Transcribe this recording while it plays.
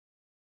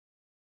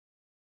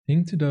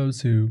Think to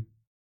those who,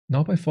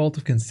 not by fault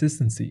of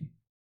consistency,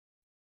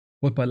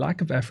 but by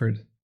lack of effort,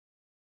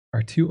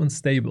 are too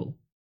unstable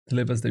to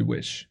live as they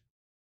wish,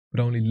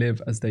 but only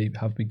live as they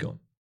have begun.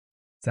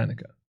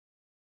 Seneca.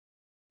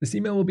 This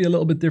email will be a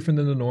little bit different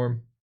than the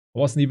norm. I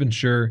wasn't even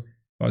sure if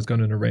I was going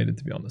to narrate it,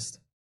 to be honest.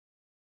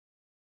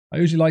 I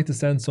usually like to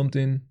send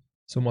something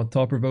somewhat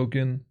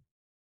thought-provoking,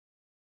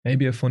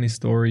 maybe a funny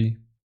story,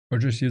 or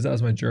just use it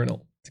as my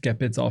journal to get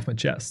bits off my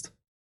chest.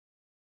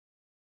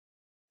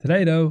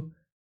 Today, though,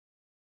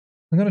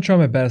 I'm going to try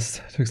my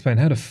best to explain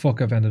how the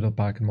fuck I've ended up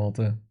back in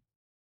Malta.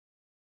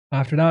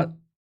 After that,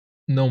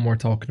 no more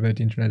talking about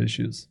the internet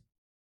issues.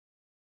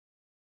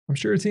 I'm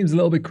sure it seems a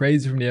little bit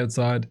crazy from the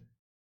outside,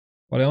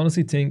 but I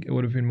honestly think it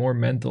would have been more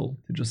mental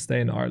to just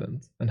stay in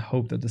Ireland and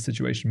hope that the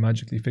situation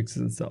magically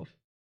fixes itself.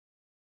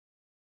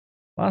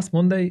 Last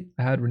Monday,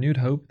 I had renewed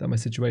hope that my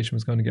situation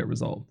was going to get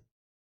resolved.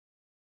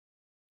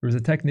 There was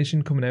a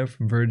technician coming out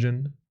from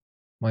Virgin,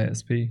 my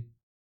ISP,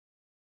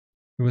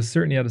 who was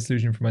certainly had a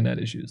solution for my net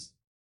issues.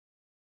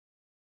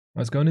 I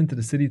was going into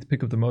the city to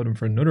pick up the modem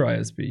for another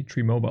ISP,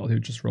 3 Mobile, who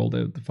just rolled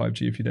out the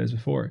 5G a few days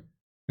before,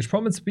 which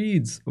promised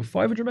speeds of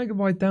 500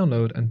 megabyte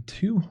download and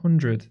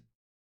 200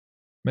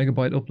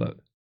 megabyte upload.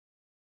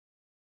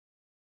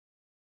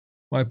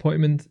 My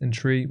appointment in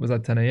 3 was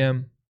at 10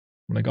 a.m.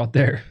 When I got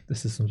there, the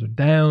systems were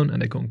down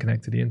and I couldn't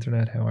connect to the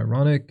internet. How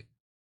ironic.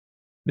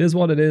 It is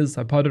what it is.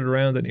 I potted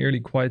around an eerily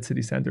quiet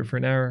city centre for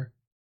an hour.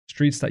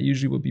 Streets that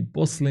usually would be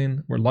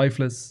bustling were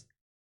lifeless.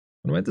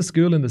 When I went to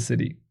school in the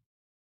city,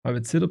 I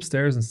would sit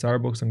upstairs in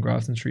Starbucks on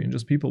Grafton Street and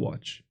just people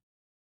watch.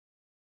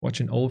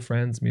 Watching old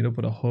friends meet up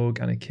with a hug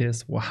and a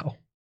kiss. Wow.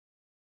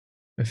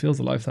 It feels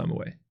a lifetime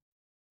away.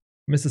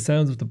 I missed the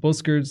sounds of the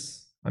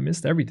buskers. I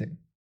missed everything.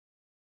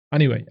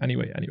 Anyway.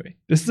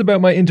 This is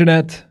about my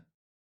internet,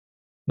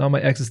 not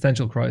my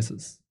existential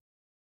crisis.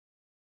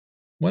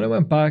 When I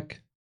went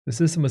back, the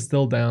system was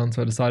still down,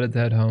 so I decided to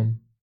head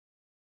home.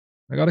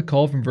 I got a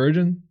call from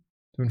Virgin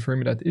to inform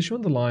me that the issue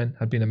on the line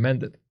had been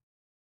amended,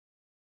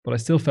 but I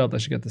still felt I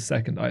should get the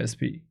second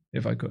ISP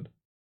if I could.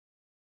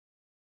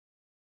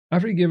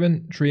 After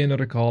giving 3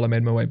 another call, I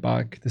made my way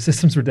back. The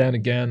systems were down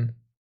again.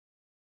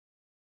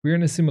 We're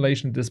in a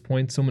simulation at this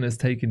point. Someone is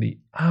taking the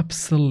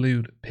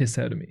absolute piss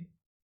out of me.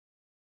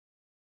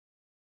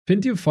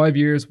 Finty of 5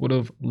 years would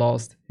have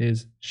lost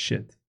his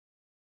shit.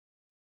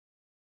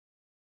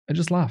 I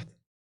just laughed.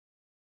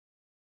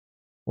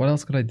 What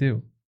else could I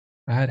do?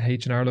 I had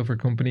H&R love for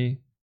company,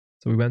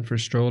 so we went for a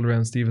stroll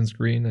around Stephen's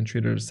Green and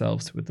treated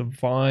ourselves to a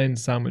divine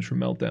sandwich from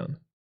Meltdown.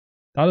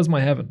 That is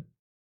my heaven.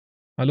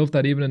 I love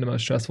that even in the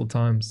most stressful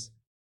times,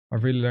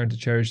 I've really learned to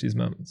cherish these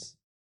moments.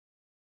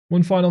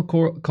 One final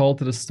call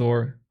to the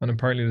store, and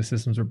apparently the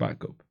systems were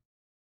back up.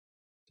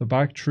 So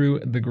back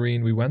through the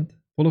green we went,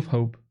 full of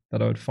hope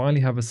that I would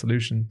finally have a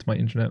solution to my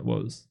internet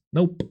woes.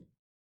 Nope.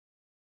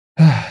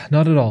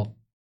 Not at all.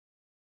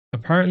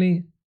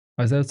 Apparently,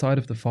 I was outside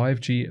of the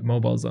 5G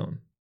mobile zone,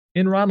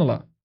 in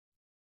Ranelagh,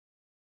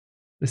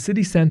 the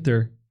city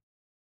centre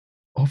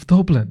of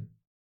Dublin,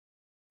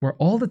 where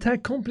all the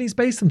tech companies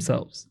base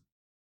themselves.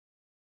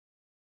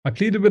 I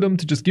pleaded with them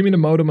to just give me the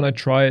modem and I'd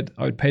try it.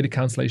 I would pay the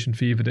cancellation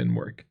fee if it didn't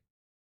work.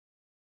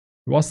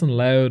 It wasn't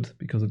allowed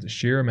because of the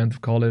sheer amount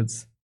of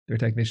call-outs their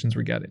technicians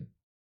were getting.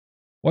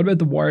 What about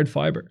the wired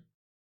fibre?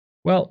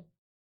 Well,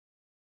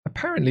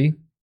 apparently,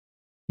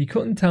 he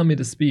couldn't tell me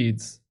the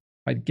speeds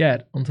I'd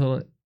get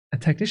until a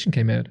technician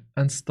came out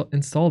and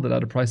installed it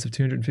at a price of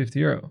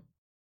 €250.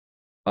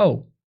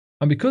 Oh,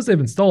 and because they've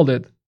installed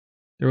it,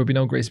 there would be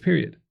no grace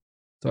period.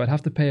 So I'd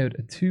have to pay out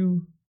a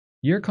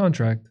 2-year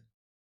contract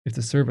if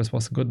the service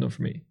wasn't good enough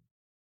for me.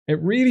 It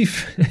really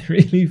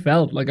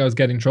felt like I was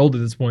getting trolled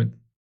at this point.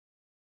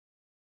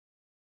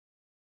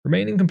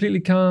 Remaining completely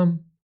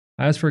calm,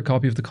 I asked for a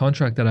copy of the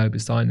contract that I would be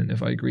signing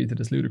if I agreed to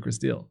this ludicrous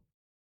deal.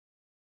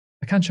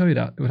 I can't show you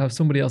that. It would have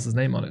somebody else's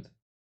name on it.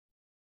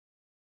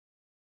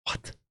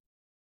 What?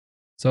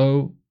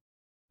 So,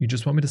 you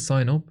just want me to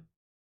sign up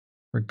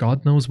for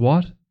God knows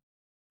what?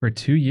 For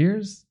 2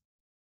 years?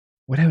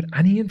 Without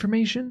any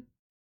information?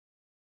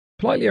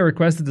 Politely, I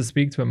requested to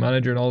speak to a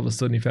manager, and all of a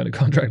sudden he found a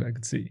contract I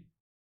could see.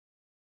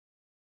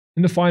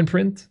 In the fine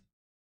print,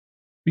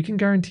 we can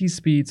guarantee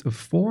speeds of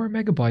 4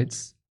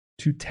 megabytes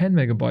to 10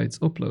 megabytes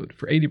upload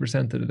for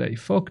 80% of the day.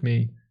 Fuck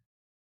me.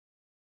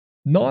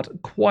 Not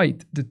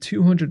quite the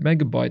 200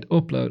 megabyte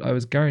upload I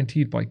was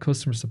guaranteed by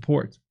customer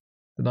support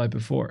the night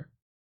before.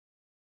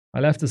 I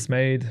left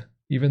dismayed,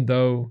 even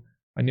though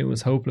I knew it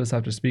was hopeless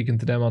after speaking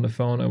to them on the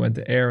phone. I went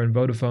to Air and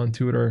Vodafone,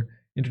 2 other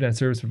internet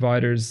service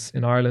providers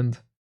in Ireland,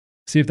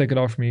 see if they could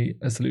offer me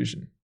a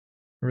solution.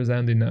 A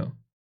resounding no.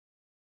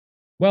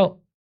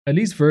 Well, at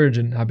least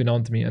Virgin had been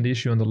on to me and the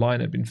issue on the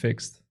line had been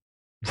fixed.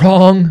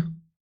 Wrong!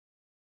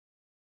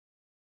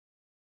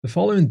 The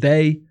following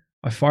day,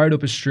 I fired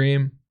up a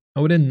stream,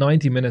 and within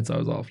 90 minutes I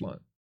was offline.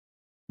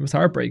 It was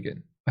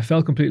heartbreaking. I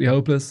felt completely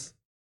hopeless.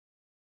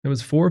 It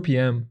was 4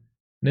 p.m,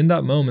 and in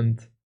that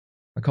moment,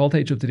 I called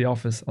H up to the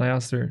office and I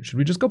asked her, should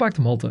we just go back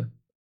to Malta?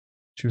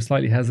 She was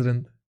slightly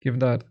hesitant, given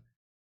that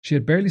She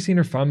had barely seen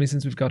her family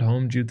since we've got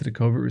home due to the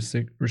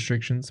COVID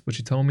restrictions, but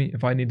she told me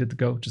if I needed to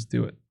go, just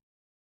do it.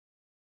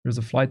 There was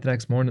a flight the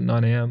next morning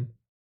at 9 a.m.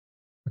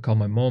 I called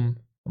my mum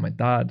and my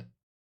dad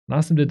and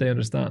asked them did they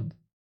understand.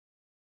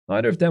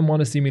 Neither of them want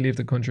to see me leave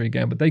the country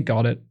again, but they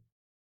got it.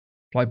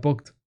 Flight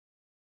booked.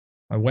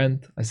 I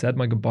went, I said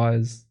my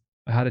goodbyes,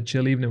 I had a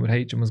chill evening with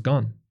H and was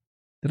gone.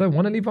 Did I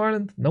want to leave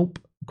Ireland? Nope,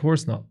 of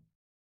course not.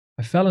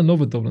 I fell in love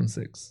with Dublin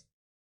 6,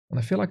 and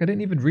I feel like I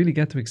didn't even really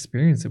get to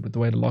experience it with the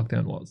way the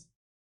lockdown was.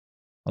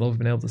 I love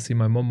being able to see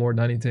my mum more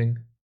than anything.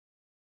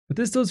 But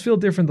this does feel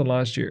different than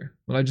last year,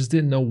 when I just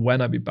didn't know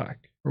when I'd be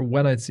back, or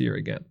when I'd see her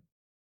again.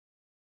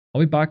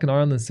 I'll be back in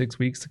Ireland in 6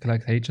 weeks to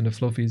collect H and the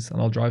fluffies, and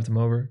I'll drive them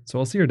over, so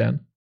I'll see her then.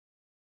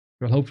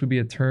 There'll hopefully be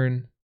a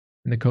turn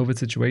in the COVID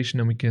situation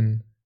and we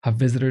can have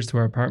visitors to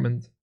our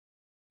apartment.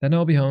 Then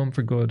I'll be home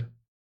for good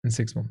in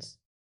 6 months.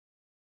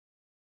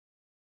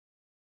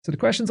 So the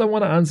questions I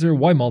want to answer: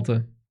 why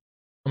Malta?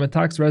 I'm a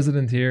tax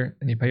resident here,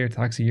 and you pay your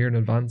tax a year in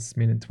advance,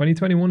 meaning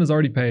 2021 is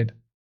already paid.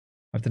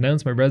 I've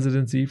denounced my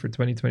residency for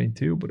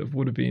 2022, but it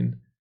would have been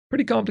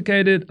pretty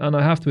complicated, and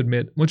I have to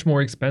admit, much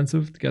more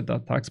expensive to get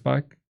that tax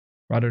back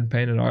rather than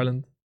paying in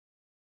Ireland.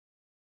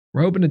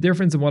 We're hoping the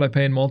difference in what I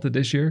pay in Malta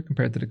this year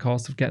compared to the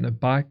cost of getting it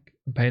back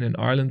and paying in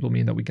Ireland will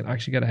mean that we can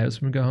actually get a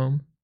house when we go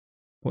home,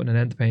 putting an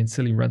end to paying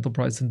silly rental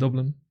prices in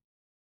Dublin.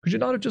 Could you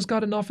not have just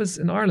got an office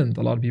in Ireland?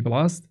 A lot of people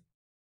asked.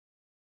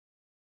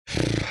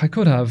 I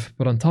could have,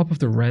 but on top of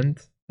the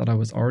rent that I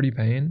was already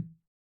paying,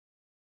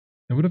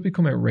 it would have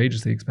become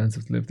outrageously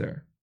expensive to live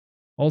there.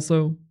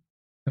 Also,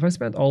 if I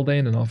spent all day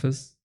in an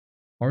office,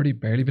 already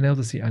barely been able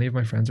to see any of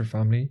my friends or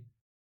family,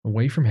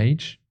 away from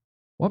H,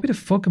 what would be the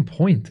fucking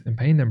point in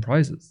paying them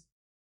prices?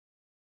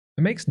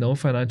 It makes no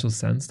financial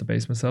sense to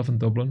base myself in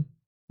Dublin,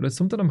 but it's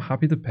something I'm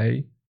happy to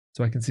pay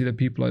so I can see the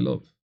people I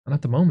love, and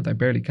at the moment I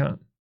barely can.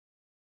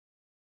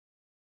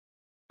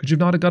 Could you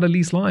not have got a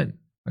lease line?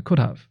 I could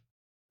have.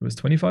 It was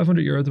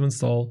 €2,500 to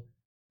install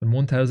and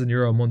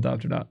 €1,000 a month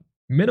after that.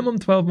 Minimum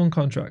 12-month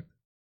contract.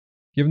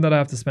 Given that I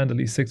have to spend at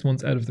least 6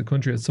 months out of the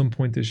country at some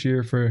point this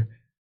year for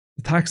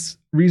the tax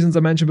reasons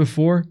I mentioned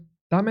before,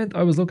 that meant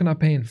I was looking at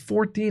paying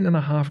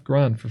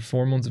 $14,500 for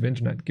 4 months of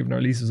internet, given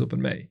our lease is up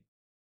in May.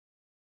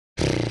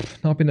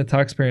 Not being a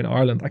taxpayer in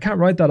Ireland, I can't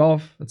write that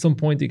off. At some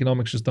point, the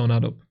economics just don't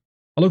add up.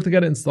 I'll look to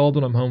get it installed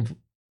when I'm home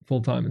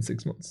full time in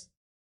 6 months.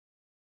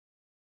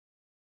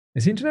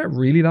 Is the internet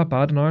really that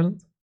bad in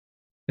Ireland?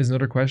 Is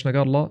another question I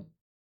got a lot.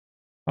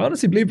 I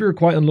honestly believe we were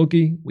quite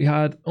unlucky. We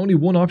had only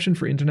one option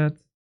for internet.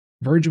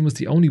 Virgin was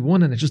the only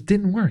one and it just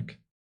didn't work.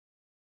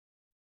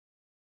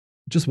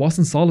 It just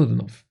wasn't solid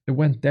enough. It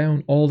went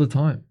down all the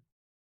time.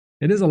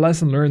 It is a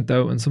lesson learned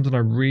though, and something I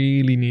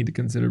really need to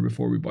consider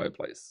before we buy a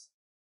place.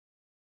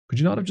 Could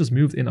you not have just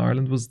moved in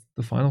Ireland was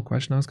the final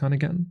question I was kind of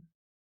getting.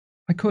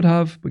 I could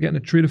have, but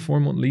getting a 3 to 4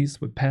 month lease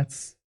with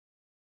pets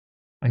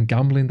and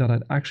gambling that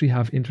I'd actually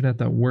have internet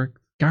that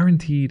worked,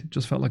 guaranteed,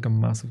 just felt like a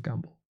massive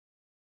gamble.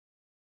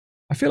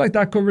 I feel like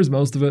that covers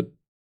most of it.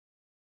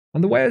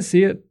 And the way I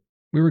see it,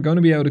 we were going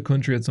to be out of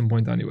country at some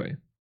point anyway.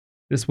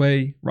 This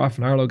way, Raf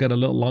and Arlo get a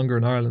little longer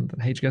in Ireland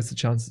and H gets the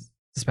chance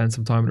to spend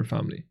some time with her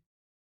family.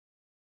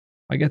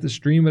 I get to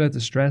stream without the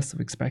stress of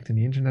expecting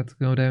the internet to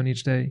go down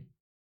each day.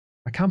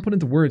 I can't put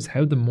into words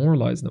how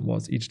demoralizing it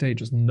was each day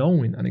just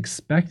knowing and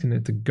expecting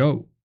it to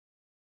go.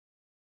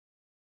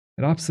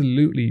 It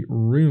absolutely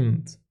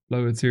ruined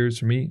Blowout Series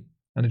for me,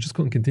 and it just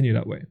couldn't continue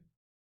that way.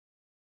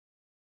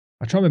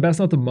 I tried my best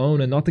not to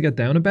moan and not to get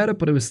down about it,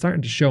 but it was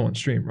starting to show on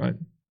stream, right?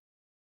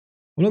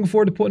 I'm looking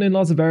forward to putting in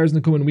lots of hours in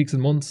the coming weeks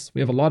and months.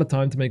 We have a lot of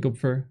time to make up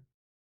for.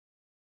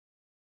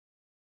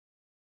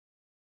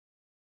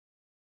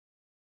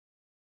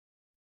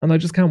 And I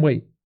just can't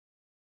wait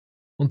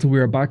until we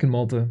are back in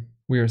Malta,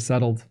 we are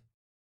settled,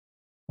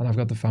 and I've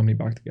got the family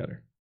back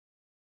together.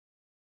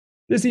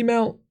 This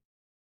email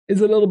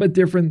is a little bit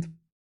different.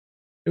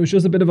 It was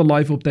just a bit of a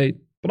life update,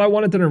 but I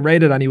wanted to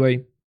narrate it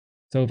anyway.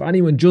 So if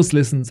anyone just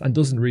listens and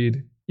doesn't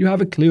read, you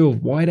have a clue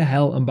of why the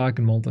hell I'm back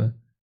in Malta.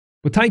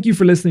 But thank you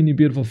for listening, you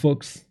beautiful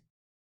fucks.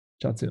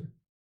 Chat soon.